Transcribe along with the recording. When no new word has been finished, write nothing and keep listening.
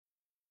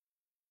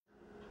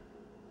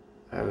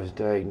I was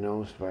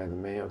diagnosed by the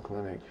Mayo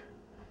Clinic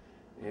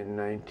in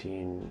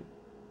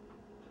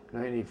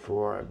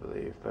 1994, I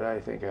believe, but I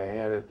think I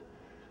had it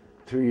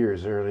 2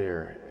 years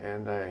earlier,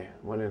 and I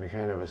went into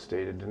kind of a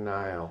state of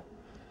denial.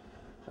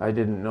 I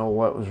didn't know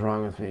what was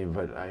wrong with me,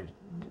 but I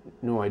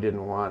knew I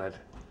didn't want it.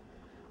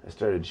 I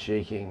started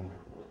shaking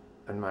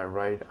on my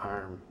right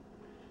arm.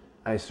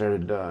 I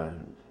started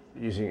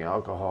using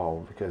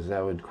alcohol because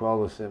that would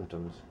quell the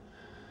symptoms,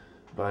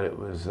 but it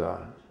was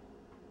a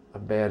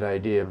bad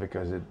idea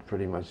because it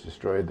pretty much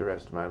destroyed the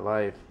rest of my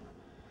life.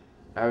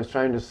 I was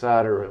trying to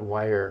solder a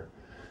wire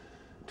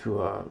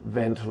to a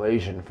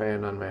ventilation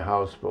fan on my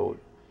houseboat.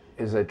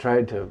 As I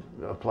tried to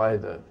apply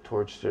the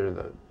torch to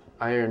the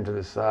iron to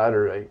the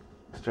solder, I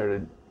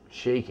started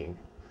shaking.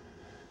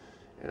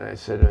 And I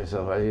said to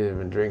myself, I've either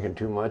been drinking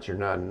too much or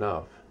not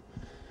enough.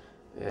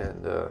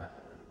 And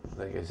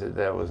like I said,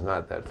 that was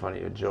not that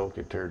funny a joke,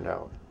 it turned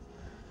out.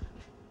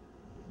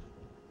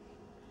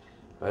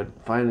 But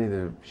finally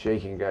the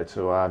shaking got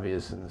so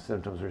obvious and the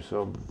symptoms were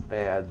so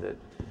bad that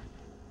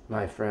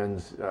my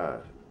friends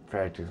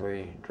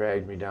practically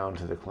dragged me down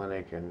to the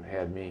clinic and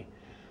had me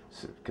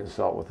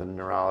consult with a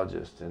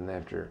neurologist. And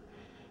after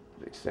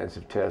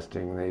extensive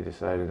testing, they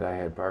decided I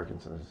had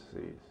Parkinson's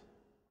disease.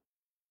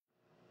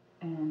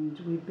 And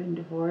we've been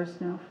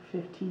divorced now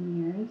for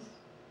 15 years.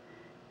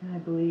 And I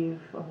believe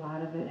a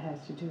lot of it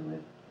has to do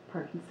with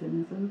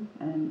Parkinsonism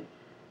and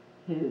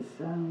his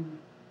and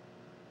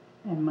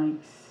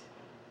Mike's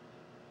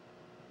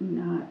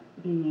not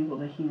being able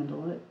to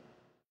handle it.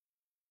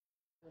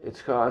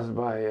 It's caused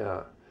by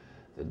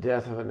the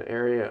death of an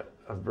area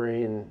of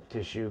brain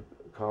tissue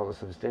called the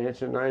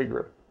substantia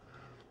nigra,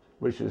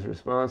 which is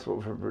responsible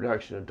for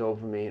production of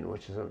dopamine,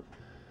 which is a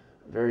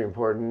very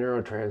important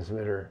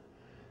neurotransmitter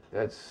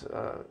that's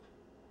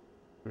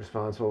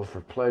responsible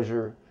for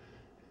pleasure,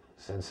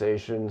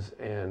 sensations,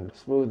 and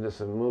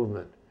smoothness of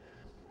movement.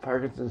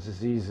 Parkinson's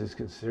disease is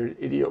considered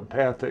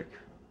idiopathic,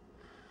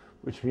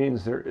 which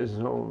means there is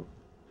no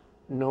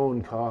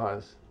known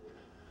cause.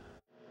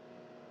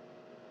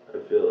 I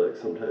feel like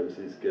sometimes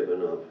he's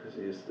given up because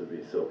he used to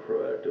be so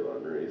proactive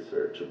on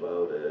research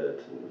about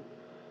it and,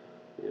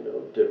 you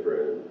know,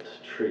 different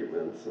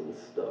treatments and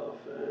stuff.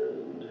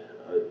 And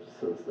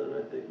since then,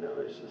 I think now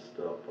he's just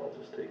up. I'll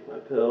just take my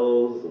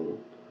pills and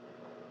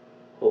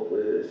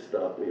hopefully they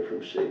stop me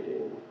from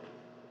shaking.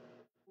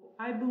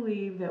 I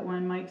believe that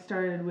when Mike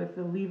started with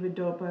the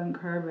levodopa and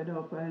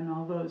carbidopa and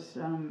all those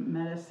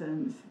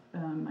medicines,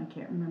 I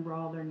can't remember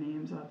all their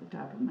names off the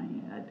top of my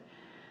head,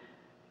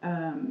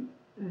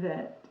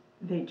 that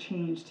they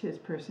changed his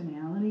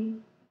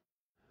personality.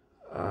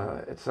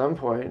 At some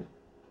point,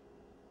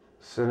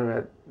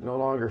 Cinemet no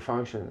longer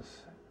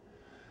functions.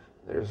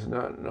 There's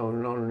no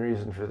known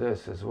reason for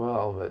this as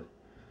well, but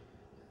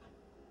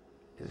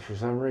for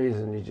some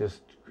reason he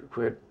just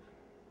quit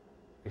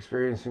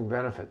experiencing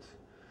benefits.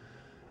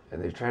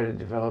 And they've tried to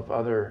develop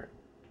other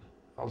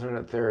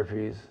alternate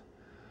therapies,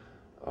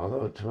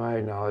 although to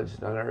my knowledge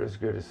none are as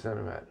good as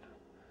Cinemet.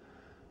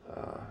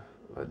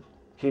 But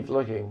keep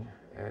looking,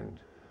 and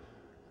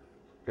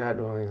God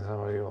willing,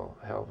 somebody will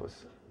help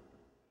us.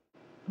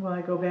 Well,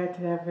 I go back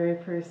to that very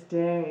first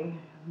day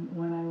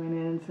when I went in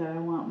and said I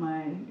want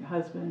my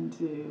husband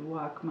to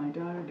walk my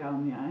daughter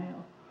down the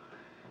aisle.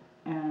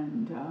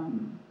 And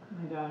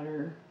my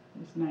daughter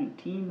is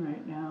 19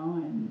 right now,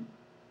 and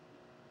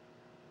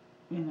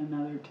in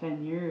another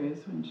 10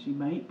 years, when she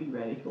might be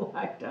ready to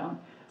walk down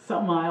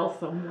some aisle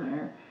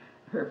somewhere,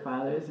 her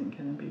father isn't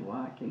going to be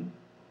walking.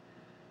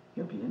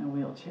 He'll be in a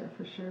wheelchair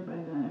for sure by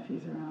then if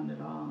he's around at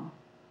all.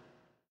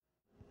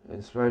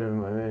 In spite of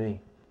my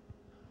many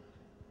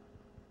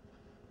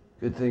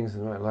good things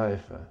in my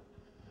life,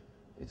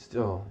 it's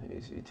still,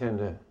 you tend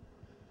to,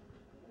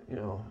 you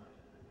know,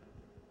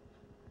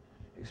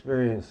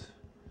 experience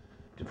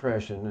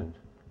depression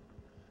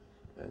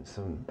and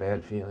some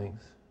bad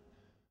feelings.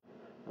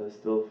 I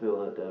still feel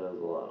that Dad has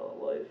a lot of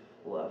life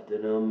left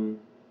in him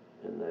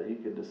and that he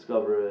could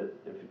discover it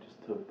if he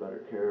just took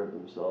better care of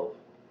himself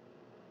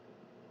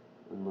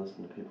and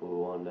listened to people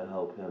who wanted to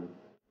help him.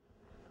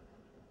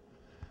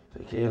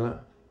 So Kayla?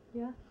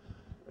 Yeah?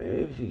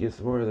 Maybe if you get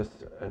some more of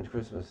this on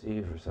Christmas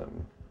Eve or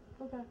something.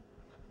 Okay.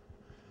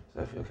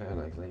 So I feel kind of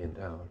like laying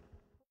down.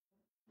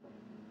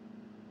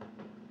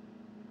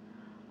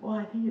 Well,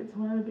 I think it's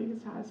one of the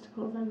biggest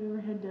obstacles I've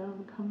ever had to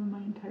overcome in my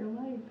entire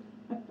life.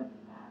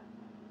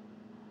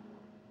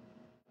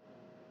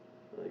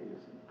 I think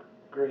he's a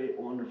great,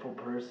 wonderful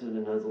person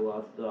and has a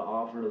lot to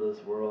offer to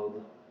this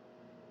world.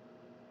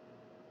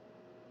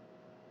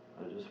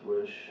 I just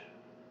wish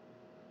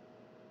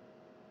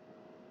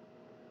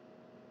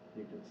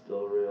he could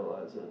still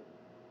realize it.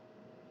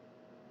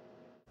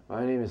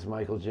 My name is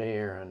Michael J.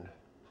 Arend,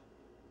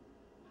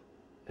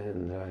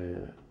 and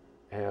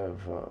I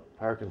have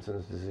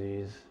Parkinson's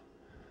disease,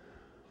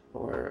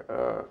 or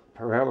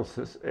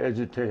paralysis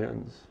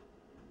agitans.